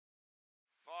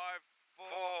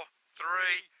3,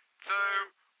 2,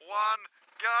 1,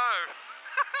 go.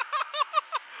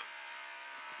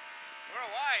 We're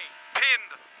away.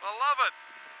 Pinned. I love it.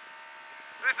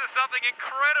 This is something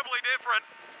incredibly different.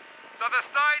 So the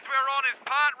stage we're on is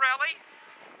part rally,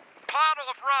 part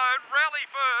off-road, rally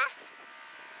first,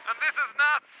 and this is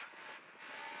nuts.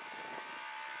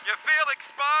 You feel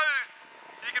exposed.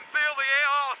 You can feel the air.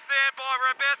 Oh, stand by,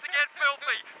 we're about to get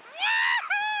filthy.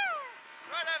 Woohoo!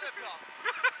 Straight over the top.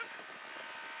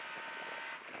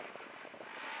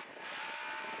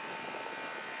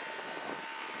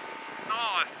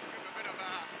 Nice. Give a bit of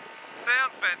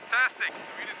Sounds fantastic.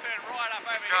 we're going to turn right up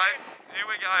over Okay, here. here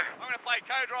we go. I'm going to play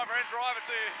co-driver and driver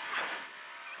to you.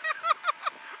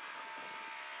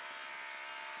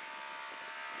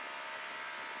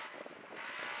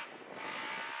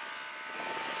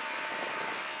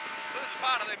 So this is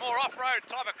part of the more off-road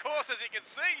type of course, as you can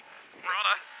see.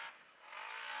 Righto.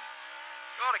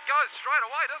 God, it goes straight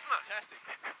away, doesn't it? Fantastic.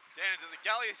 Down into the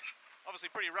gully.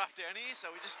 Obviously pretty rough down here, so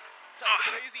we just take it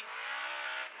a bit easy.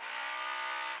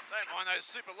 Don't mind those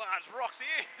super large rocks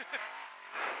here.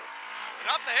 And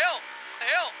up the hill. The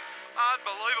hill.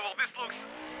 Unbelievable. This looks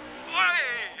way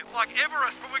like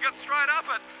Everest, but we got straight up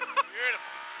it. Beautiful.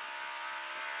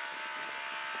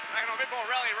 Taking on a bit more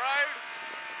rally road.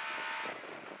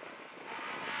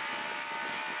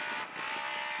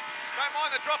 Don't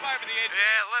mind the drop over the edge.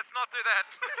 Yeah, let's not do that.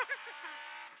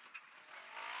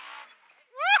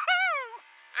 Woohoo!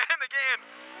 And again.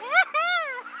 Woohoo!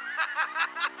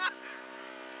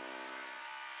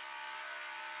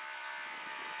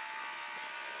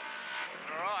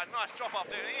 Alright, nice drop off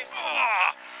down here.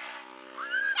 Oh.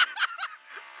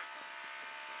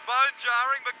 Bone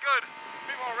jarring, but good. A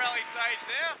bit more rally stage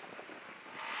now.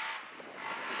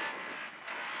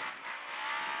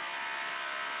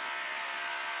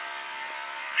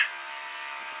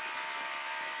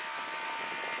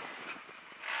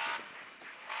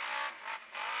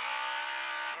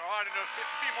 Alright, into a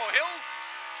few more hills.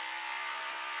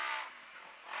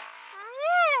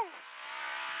 Woo!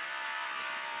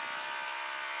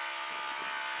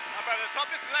 Up over the top,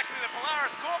 this is actually the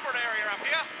Polaris corporate area up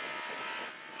here.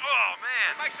 Oh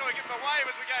man. Make sure we give them a wave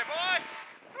as we go by.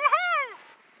 Woohoo!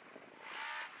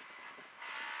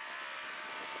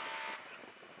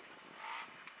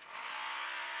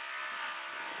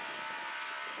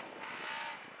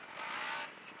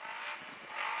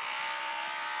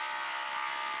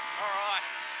 Alright,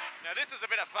 now this is a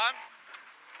bit of fun.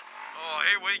 Oh,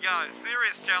 here we go.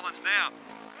 Serious challenge now.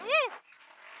 Woo!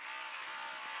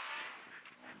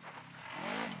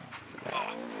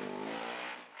 Oh.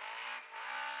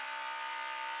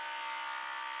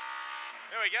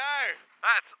 There we go.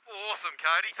 That's awesome,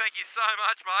 Cody. Thank you so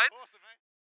much, mate. Awesome.